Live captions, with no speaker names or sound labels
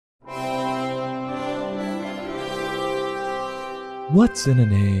What's in a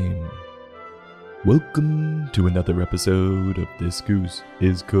name? Welcome to another episode of This Goose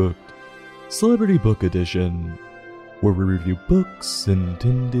is Cooked, Celebrity Book Edition, where we review books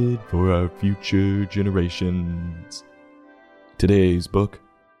intended for our future generations. Today's book,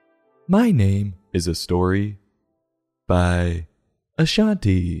 My Name is a Story, by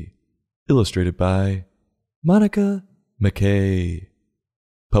Ashanti, illustrated by Monica McKay,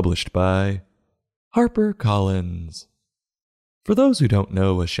 published by HarperCollins. For those who don't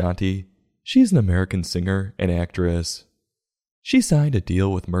know Ashanti, she's an American singer and actress. She signed a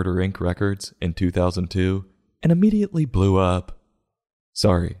deal with Murder Inc. Records in 2002 and immediately blew up.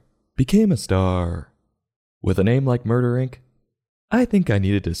 Became a star. With a name like Murder Inc., I think I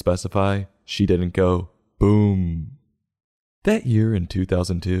needed to specify she didn't go boom. That year in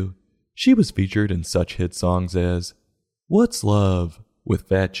 2002, she was featured in such hit songs as What's Love with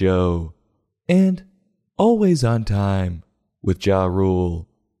Fat Joe and Always on Time with Ja Rule.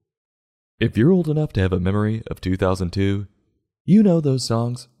 If you're old enough to have a memory of 2002, you know those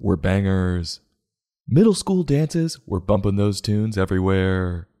songs were bangers. Middle school dances were bumping those tunes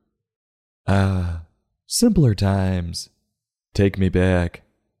everywhere. Simpler times. Take me back.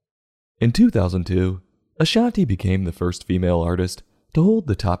 In 2002, Ashanti became the first female artist to hold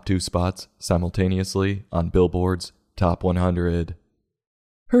the top 2 spots simultaneously on Billboard's Top 100.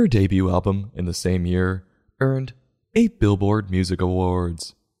 Her debut album in the same year earned 8 Billboard Music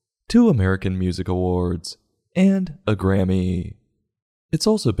Awards, 2 American Music Awards, and a Grammy. It's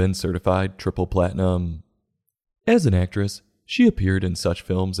also been certified triple platinum. As an actress, she appeared in such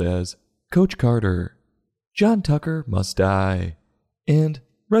films as Coach Carter, John Tucker Must Die, and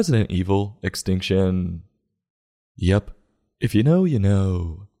Resident Evil Extinction. Yep, if you know, you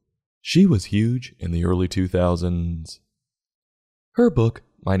know. She was huge in the early 2000s. Her book,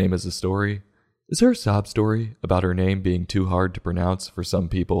 My Name is a Story, is her sob story about her name being too hard to pronounce for some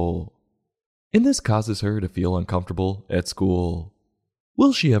people. And this causes her to feel uncomfortable at school.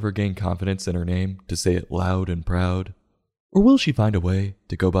 Will she ever gain confidence in her name to say it loud and proud? Or will she find a way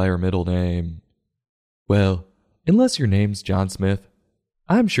to go by her middle name? Well, unless your name's John Smith,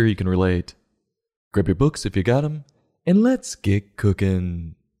 I'm sure you can relate. Grab your books if you got 'em, and let's get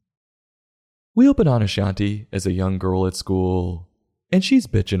cookin'. We open on Ashanti as a young girl at school, and she's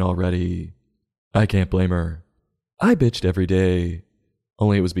bitchin' already. I can't blame her. I bitched every day,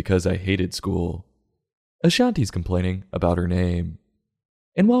 only it was because I hated school. Ashanti's complaining about her name.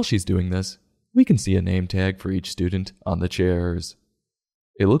 And while she's doing this, we can see a name tag for each student on the chairs.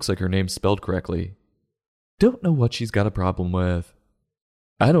 It looks like her name's spelled correctly. Don't know what she's got a problem with.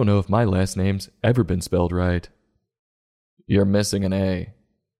 I don't know if my last name's ever been spelled right. You're missing an A.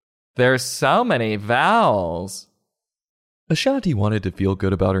 There's so many vowels. Ashanti wanted to feel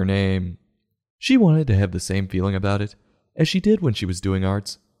good about her name. She wanted to have the same feeling about it as she did when she was doing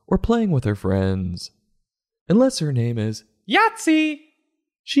arts or playing with her friends. Unless her name is Yahtzee,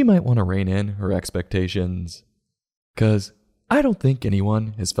 she might want to rein in her expectations. 'Cause I don't think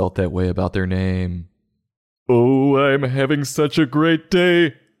anyone has felt that way about their name. Oh, I'm having such a great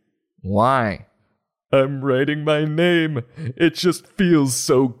day. Why? I'm writing my name. It just feels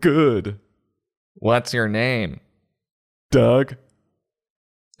so good. What's your name? Doug.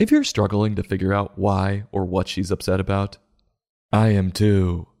 If you're struggling to figure out why or what she's upset about, I am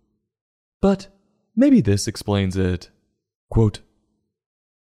too. But maybe this explains it. Quote,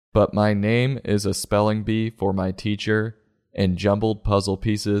 but my name is a spelling bee for my teacher and jumbled puzzle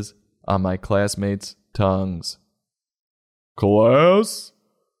pieces on my classmates' tongues. Class,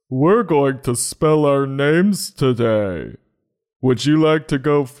 we're going to spell our names today. Would you like to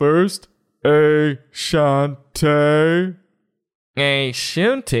go first, Ashanti?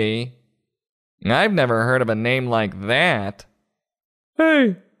 Ashanti? I've never heard of a name like that.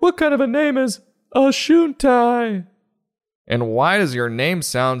 Hey, what kind of a name is Ashanti? And why does your name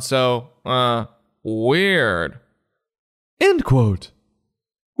sound so, weird? End quote.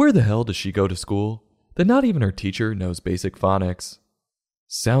 Where the hell does she go to school that not even her teacher knows basic phonics?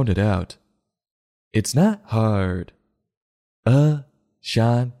 Sound it out. It's not hard.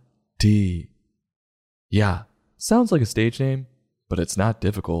 Ashanti. Yeah, sounds like a stage name, but it's not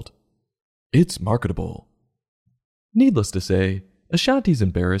difficult. It's marketable. Needless to say, Ashanti's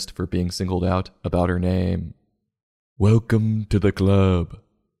embarrassed for being singled out about her name. Welcome to the club.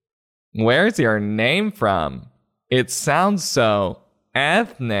 Where's your name from? It sounds so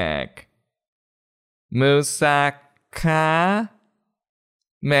ethnic. Moussaka?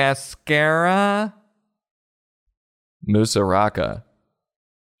 Mascara? Musaraka.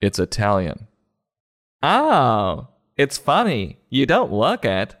 It's Italian. Oh, it's funny. You don't look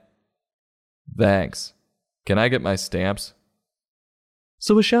it. Thanks. Can I get my stamps?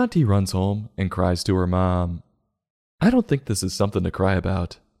 So Ashanti runs home and cries to her mom. I don't think this is something to cry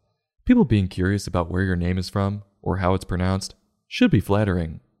about. People being curious about where your name is from or how it's pronounced should be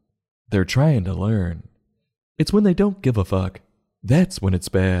flattering. They're trying to learn. It's when they don't give a fuck. That's when it's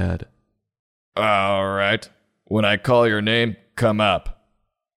bad. All right. When I call your name, come up.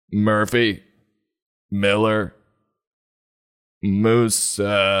 Murphy. Miller. Moose, who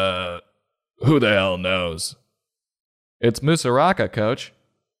the hell knows? It's Musaraka, coach.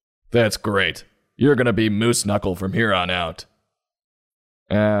 That's great. You're gonna be Moose Knuckle from here on out.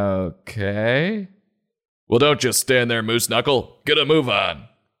 Okay. Well, don't just stand there, Moose Knuckle. Get a move on.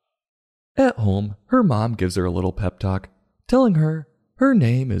 At home, her mom gives her a little pep talk, telling her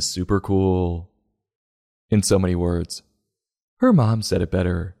name is super cool. In so many words. Her mom said it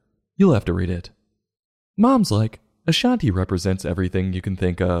better. You'll have to read it. Mom's like, Ashanti represents everything you can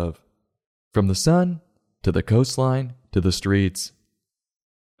think of. From the sun, to the coastline, to the streets.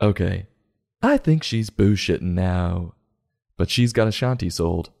 Okay, I think she's bullshitting now. But she's got Ashanti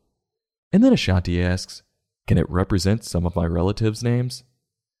sold. And then Ashanti asks, can it represent some of my relatives' names?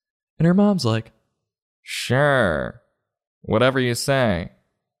 And her mom's like, sure, whatever you say.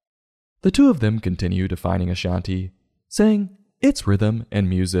 The two of them continue defining Ashanti, saying it's rhythm and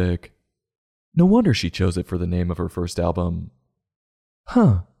music. No wonder she chose it for the name of her first album.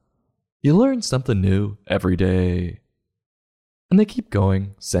 Huh. You learn something new every day. And they keep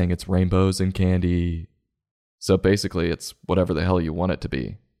going, saying it's rainbows and candy. So basically, it's whatever the hell you want it to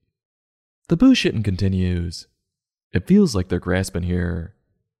be. The bullshitting continues. It feels like they're grasping here.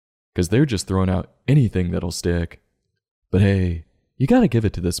 'Cause they're just throwing out anything that'll stick. But hey, you gotta give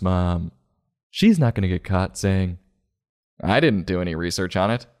it to this mom. She's not gonna get caught saying, I didn't do any research on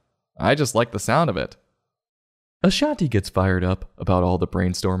it. I just like the sound of it. Ashanti gets fired up about all the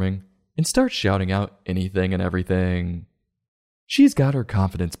brainstorming and starts shouting out anything and everything. She's got her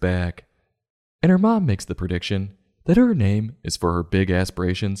confidence back. And her mom makes the prediction that her name is for her big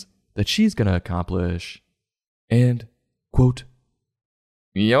aspirations that she's gonna accomplish. And, quote,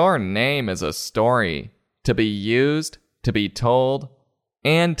 your name is a story to be used, to be told,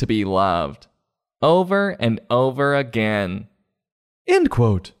 and to be loved. Over and over again. End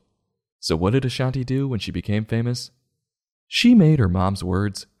quote. So what did Ashanti do when she became famous? She made her mom's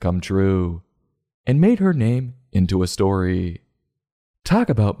words come true and made her name into a story. Talk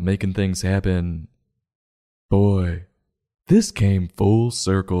about making things happen. Boy, this came full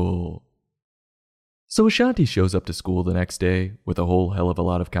circle. So Ashanti shows up to school the next day with a whole hell of a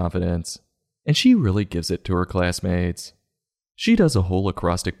lot of confidence, and she really gives it to her classmates. She does a whole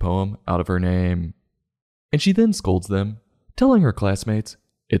acrostic poem out of her name, and she then scolds them, telling her classmates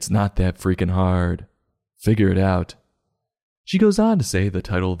it's not that freaking hard. Figure it out. She goes on to say the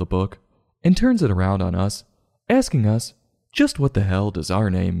title of the book and turns it around on us, asking us just what the hell does our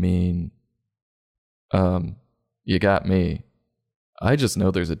name mean? You got me. I just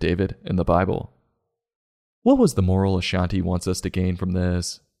know there's a David in the Bible. What was the moral Ashanti wants us to gain from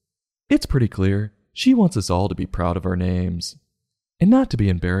this? It's pretty clear she wants us all to be proud of our names, and not to be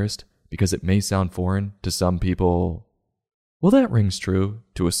embarrassed because it may sound foreign to some people. Well, that rings true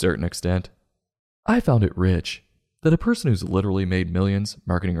to a certain extent. I found it rich that a person who's literally made millions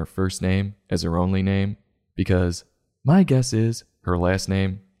marketing her first name as her only name, because my guess is her last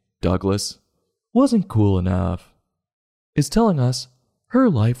name, Douglas, wasn't cool enough, is telling us her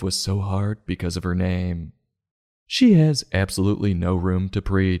life was so hard because of her name. She has absolutely no room to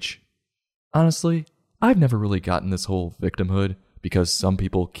preach. Honestly, I've never really gotten this whole victimhood because some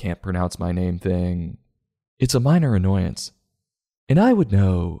people can't pronounce my name thing. It's a minor annoyance. And I would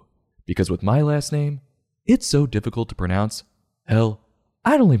know, because with my last name, it's so difficult to pronounce. Hell,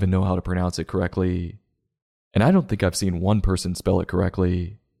 I don't even know how to pronounce it correctly. And I don't think I've seen one person spell it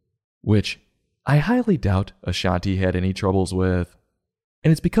correctly. Which I highly doubt Ashanti had any troubles with.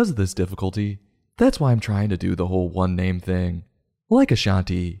 And it's because of this difficulty, that's why I'm trying to do the whole one name thing. Like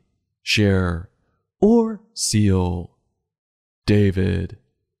Ashanti, Cher, or Seal. David.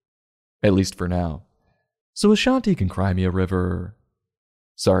 At least for now. So Ashanti can cry me a river.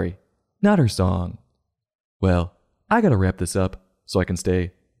 Sorry, not her song. Well, I gotta wrap this up so I can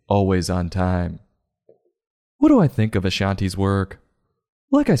stay always on time. What do I think of Ashanti's work?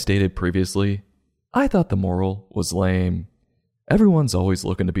 Like I stated previously, I thought the moral was lame. Everyone's always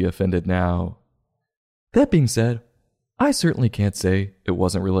looking to be offended now. That being said, I certainly can't say it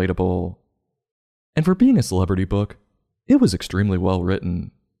wasn't relatable. And for being a celebrity book, it was extremely well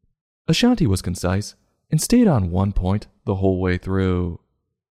written. Ashanti was concise and stayed on one point the whole way through.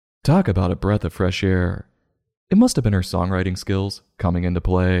 Talk about a breath of fresh air. It must have been her songwriting skills coming into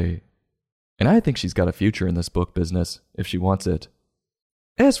play. And I think she's got a future in this book business if she wants it.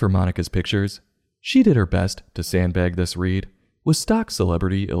 As for Monica's pictures, she did her best to sandbag this read with stock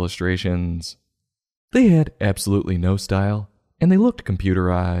celebrity illustrations. They had absolutely no style, and they looked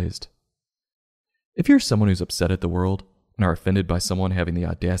computerized. If you're someone who's upset at the world and are offended by someone having the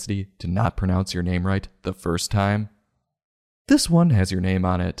audacity to not pronounce your name right the first time, this one has your name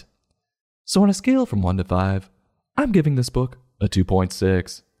on it. So on a scale from 1 to 5, I'm giving this book a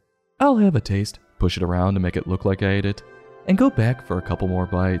 2.6. I'll have a taste, push it around to make it look like I ate it, and go back for a couple more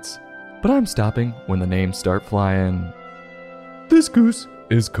bites. But I'm stopping when the names start flying. This goose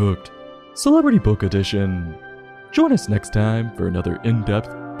is cooked. Celebrity Book Edition. Join us next time for another in-depth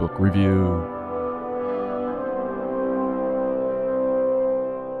book review.